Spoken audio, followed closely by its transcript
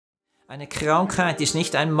Eine Krankheit ist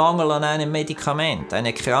nicht ein Mangel an einem Medikament.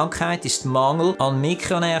 Eine Krankheit ist Mangel an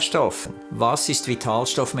Mikronährstoffen. Was ist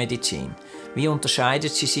Vitalstoffmedizin? Wie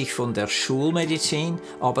unterscheidet sie sich von der Schulmedizin,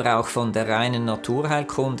 aber auch von der reinen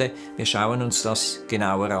Naturheilkunde? Wir schauen uns das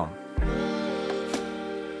genauer an.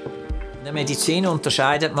 In der Medizin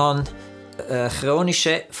unterscheidet man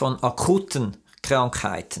chronische von akuten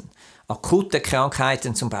Krankheiten. Akute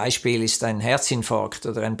Krankheiten zum Beispiel ist ein Herzinfarkt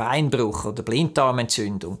oder ein Beinbruch oder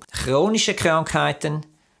Blinddarmentzündung. Chronische Krankheiten,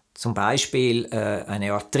 zum Beispiel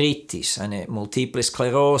eine Arthritis, eine Multiple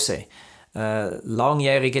Sklerose,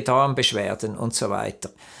 langjährige Darmbeschwerden und so weiter.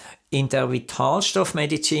 In der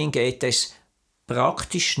Vitalstoffmedizin geht es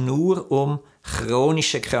praktisch nur um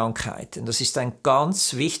chronische Krankheiten. Das ist ein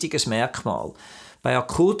ganz wichtiges Merkmal. Bei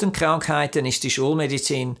akuten Krankheiten ist die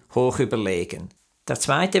Schulmedizin hoch überlegen. Der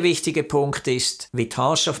zweite wichtige Punkt ist,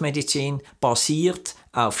 Vitalstoffmedizin basiert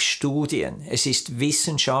auf Studien. Es ist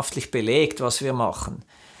wissenschaftlich belegt, was wir machen.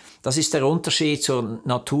 Das ist der Unterschied zur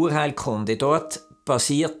Naturheilkunde. Dort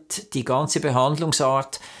basiert die ganze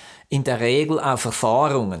Behandlungsart in der Regel auf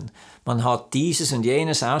Erfahrungen. Man hat dieses und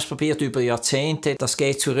jenes ausprobiert über Jahrzehnte. Das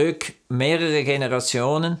geht zurück mehrere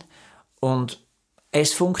Generationen und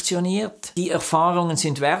es funktioniert. Die Erfahrungen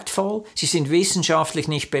sind wertvoll, sie sind wissenschaftlich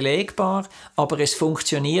nicht belegbar, aber es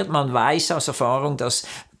funktioniert. Man weiß aus Erfahrung, dass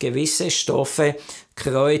gewisse Stoffe,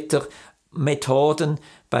 Kräuter, Methoden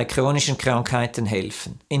bei chronischen Krankheiten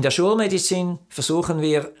helfen. In der Schulmedizin versuchen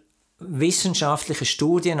wir, wissenschaftliche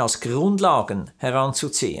Studien als Grundlagen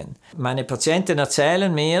heranzuziehen. Meine Patienten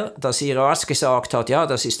erzählen mir, dass ihr Arzt gesagt hat, ja,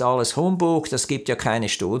 das ist alles Humbug, das gibt ja keine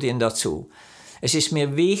Studien dazu. Es ist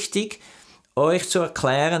mir wichtig, euch zu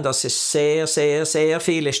erklären, dass es sehr, sehr, sehr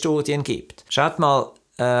viele Studien gibt. Schaut mal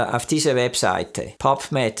auf diese Webseite,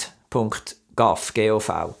 pubmed.gov.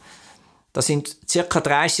 Da sind ca.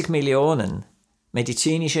 30 Millionen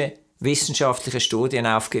medizinische, wissenschaftliche Studien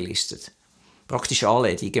aufgelistet. Praktisch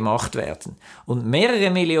alle, die gemacht werden. Und mehrere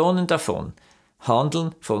Millionen davon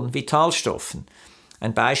handeln von Vitalstoffen.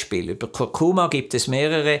 Ein Beispiel, über Kurkuma gibt es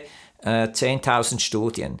mehrere 10.000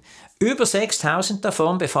 Studien. Über 6.000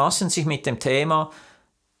 davon befassen sich mit dem Thema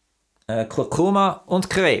Kurkuma und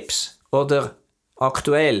Krebs oder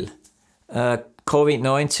aktuell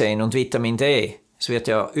Covid-19 und Vitamin D. Es wird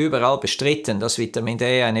ja überall bestritten, dass Vitamin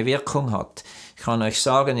D eine Wirkung hat. Ich kann euch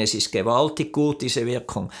sagen, es ist gewaltig gut, diese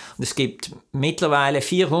Wirkung. Und es gibt mittlerweile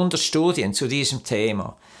 400 Studien zu diesem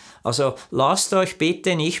Thema. Also lasst euch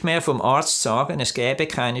bitte nicht mehr vom Arzt sagen, es gäbe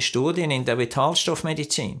keine Studien in der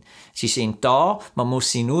Vitalstoffmedizin. Sie sind da, man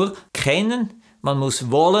muss sie nur kennen, man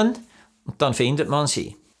muss wollen und dann findet man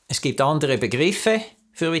sie. Es gibt andere Begriffe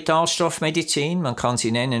für Vitalstoffmedizin, man kann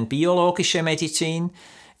sie nennen biologische Medizin.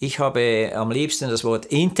 Ich habe am liebsten das Wort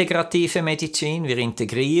integrative Medizin. Wir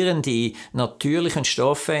integrieren die natürlichen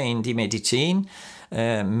Stoffe in die Medizin.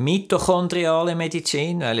 Mitochondriale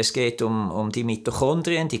Medizin, weil es geht um die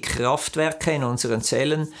Mitochondrien, die Kraftwerke in unseren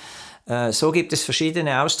Zellen. So gibt es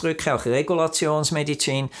verschiedene Ausdrücke, auch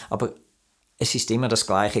Regulationsmedizin, aber es ist immer das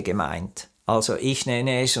Gleiche gemeint. Also ich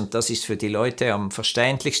nenne es, und das ist für die Leute am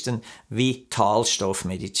verständlichsten,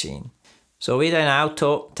 Vitalstoffmedizin. So wie dein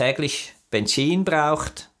Auto täglich Benzin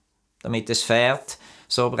braucht, damit es fährt,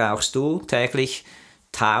 so brauchst du täglich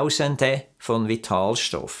Tausende von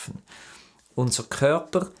Vitalstoffen. Unser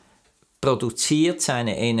Körper produziert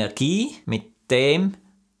seine Energie mit dem,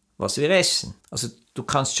 was wir essen. Also du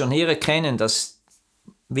kannst schon hier erkennen, dass,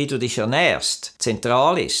 wie du dich ernährst,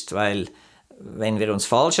 zentral ist, weil wenn wir uns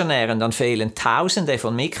falsch ernähren, dann fehlen Tausende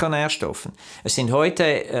von Mikronährstoffen. Es sind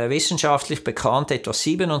heute wissenschaftlich bekannt etwa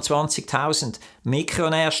 27.000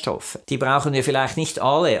 Mikronährstoffe. Die brauchen wir vielleicht nicht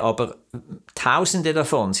alle, aber Tausende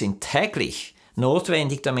davon sind täglich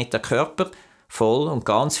notwendig, damit der Körper voll und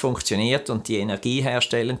ganz funktioniert und die Energie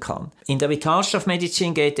herstellen kann. In der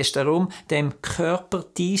Vitalstoffmedizin geht es darum, dem Körper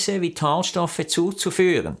diese Vitalstoffe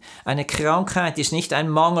zuzuführen. Eine Krankheit ist nicht ein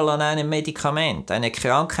Mangel an einem Medikament. Eine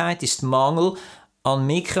Krankheit ist Mangel an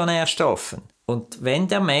Mikronährstoffen. Und wenn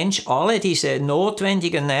der Mensch alle diese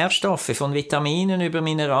notwendigen Nährstoffe von Vitaminen über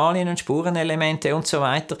Mineralien und Spurenelemente und so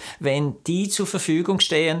weiter, wenn die zur Verfügung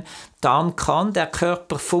stehen, dann kann der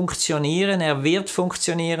Körper funktionieren, er wird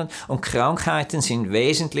funktionieren und Krankheiten sind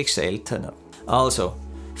wesentlich seltener. Also,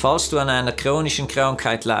 falls du an einer chronischen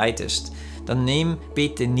Krankheit leidest, dann nimm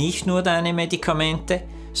bitte nicht nur deine Medikamente,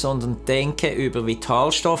 sondern denke über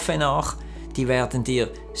Vitalstoffe nach. Die werden dir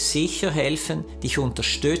sicher helfen, dich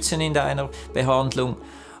unterstützen in deiner Behandlung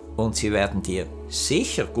und sie werden dir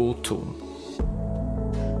sicher gut tun.